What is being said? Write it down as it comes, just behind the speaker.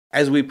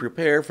As we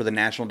prepare for the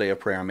National Day of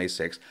Prayer on May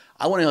 6th,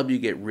 I want to help you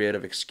get rid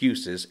of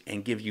excuses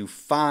and give you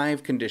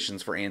 5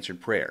 conditions for answered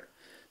prayer.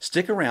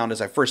 Stick around as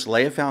I first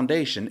lay a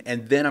foundation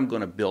and then I'm going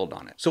to build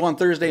on it. So on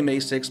Thursday, May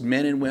 6th,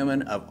 men and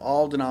women of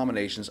all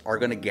denominations are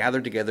going to gather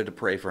together to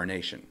pray for our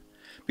nation.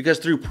 Because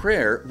through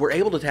prayer, we're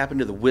able to tap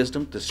into the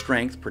wisdom, the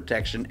strength,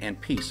 protection, and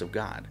peace of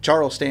God.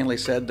 Charles Stanley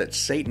said that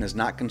Satan is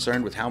not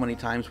concerned with how many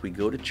times we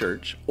go to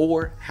church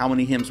or how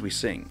many hymns we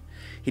sing.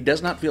 He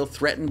does not feel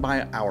threatened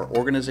by our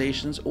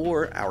organizations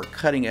or our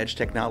cutting-edge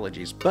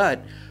technologies,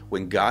 but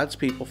when God's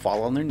people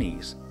fall on their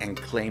knees and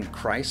claim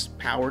Christ's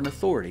power and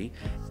authority,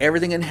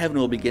 everything in heaven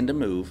will begin to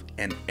move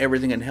and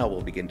everything in hell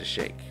will begin to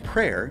shake.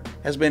 Prayer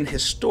has been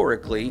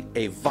historically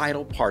a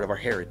vital part of our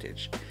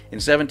heritage. In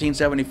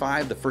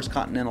 1775, the First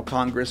Continental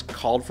Congress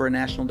called for a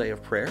National Day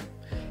of Prayer.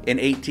 In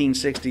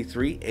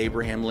 1863,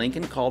 Abraham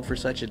Lincoln called for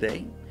such a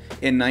day.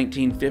 In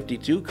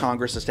 1952,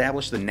 Congress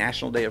established the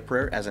National Day of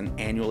Prayer as an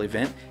annual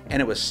event, and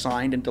it was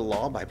signed into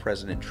law by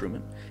President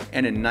Truman.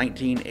 And in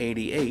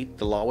 1988,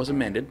 the law was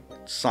amended,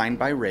 signed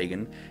by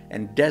Reagan,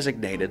 and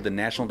designated the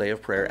National Day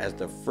of Prayer as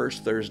the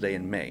first Thursday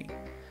in May.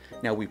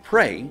 Now we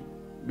pray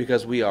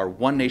because we are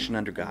one nation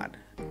under God,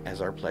 as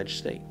our pledge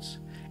states.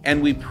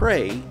 And we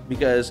pray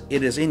because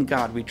it is in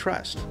God we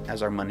trust,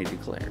 as our money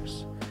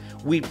declares.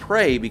 We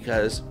pray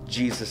because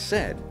Jesus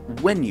said,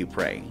 when you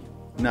pray,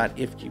 not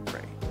if you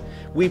pray.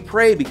 We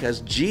pray because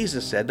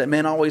Jesus said that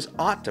men always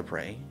ought to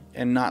pray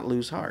and not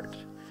lose heart.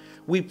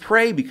 We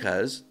pray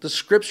because the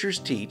Scriptures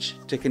teach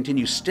to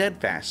continue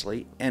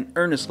steadfastly and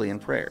earnestly in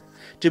prayer,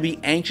 to be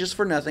anxious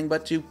for nothing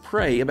but to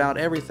pray about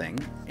everything,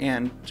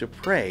 and to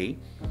pray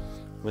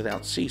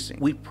without ceasing.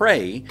 We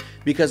pray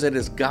because it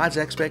is God's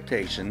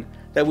expectation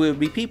that we would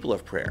be people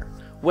of prayer.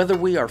 Whether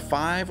we are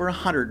 5 or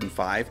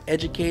 105,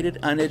 educated,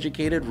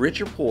 uneducated, rich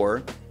or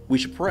poor, we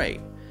should pray.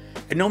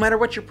 And no matter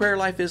what your prayer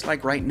life is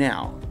like right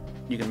now,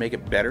 you can make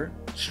it better,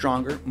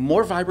 stronger,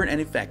 more vibrant,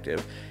 and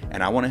effective,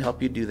 and I want to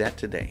help you do that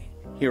today.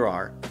 Here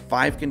are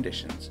 5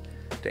 conditions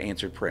to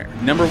answered prayer.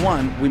 Number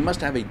 1, we must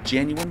have a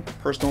genuine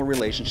personal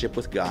relationship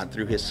with God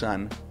through His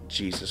Son,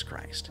 Jesus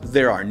Christ.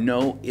 There are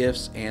no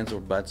ifs, ands, or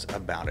buts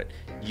about it.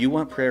 You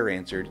want prayer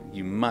answered,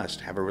 you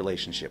must have a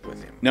relationship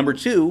with Him. Number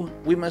 2,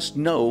 we must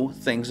know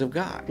things of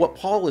God. What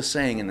Paul is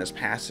saying in this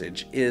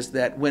passage is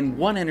that when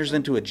one enters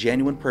into a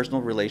genuine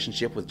personal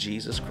relationship with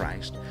Jesus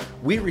Christ,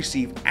 we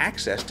receive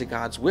access to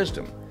God's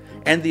wisdom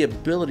and the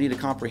ability to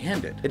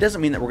comprehend it. It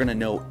doesn't mean that we're going to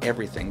know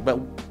everything, but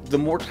the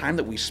more time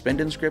that we spend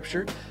in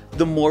Scripture,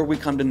 the more we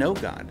come to know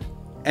God,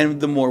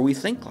 and the more we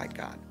think like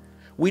God.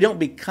 We don't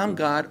become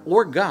God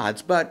or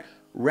gods, but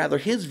rather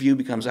His view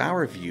becomes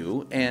our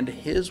view, and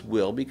His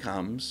will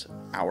becomes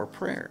our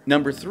prayer.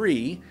 Number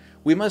 3,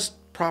 we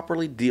must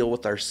properly deal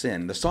with our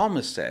sin. The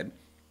psalmist said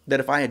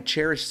that if I had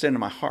cherished sin in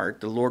my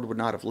heart, the Lord would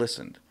not have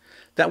listened.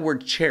 That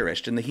word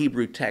cherished in the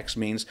Hebrew text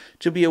means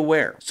to be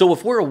aware. So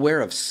if we're aware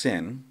of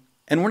sin,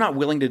 and we're not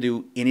willing to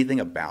do anything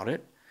about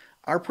it,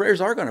 our prayers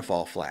are going to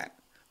fall flat.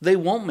 They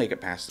won't make it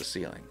past the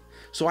ceiling.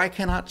 So I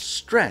cannot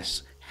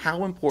stress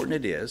how important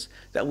it is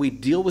that we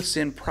deal with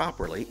sin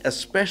properly,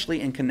 especially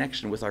in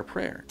connection with our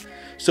prayer.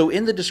 So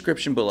in the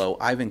description below,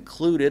 I've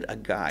included a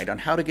guide on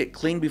how to get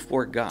clean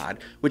before God,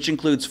 which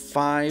includes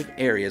 5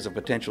 areas of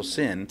potential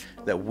sin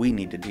that we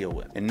need to deal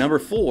with. And number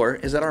 4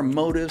 is that our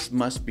motives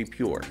must be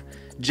pure.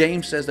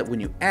 James says that when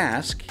you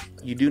ask,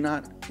 you do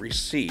not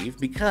receive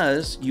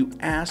because you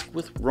ask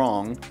with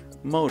wrong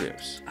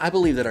motives. I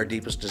believe that our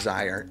deepest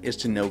desire is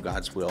to know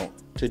God's will,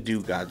 to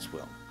do God's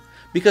will,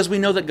 because we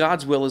know that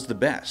God's will is the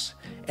best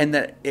and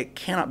that it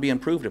cannot be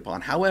improved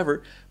upon.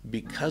 However,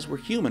 because we're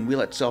human, we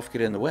let self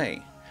get in the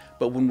way.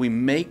 But when we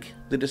make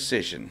the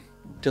decision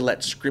to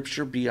let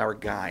Scripture be our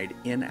guide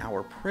in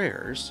our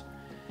prayers,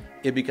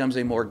 it becomes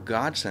a more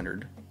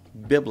God-centered,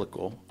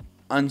 biblical,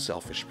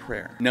 unselfish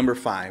prayer. Number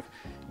 5,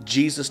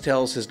 Jesus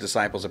tells His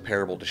disciples a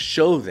parable to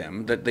show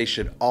them that they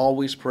should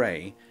always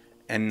pray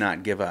and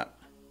not give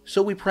up.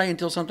 So we pray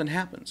until something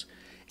happens.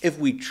 If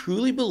we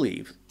truly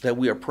believe that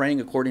we are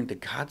praying according to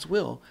God's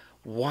will,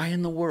 why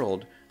in the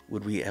world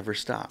would we ever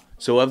stop?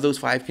 So of those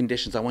 5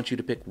 conditions, I want you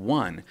to pick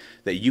one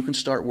that you can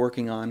start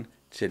working on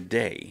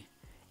today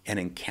and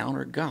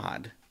encounter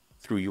God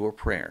through your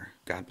prayer.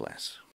 God bless.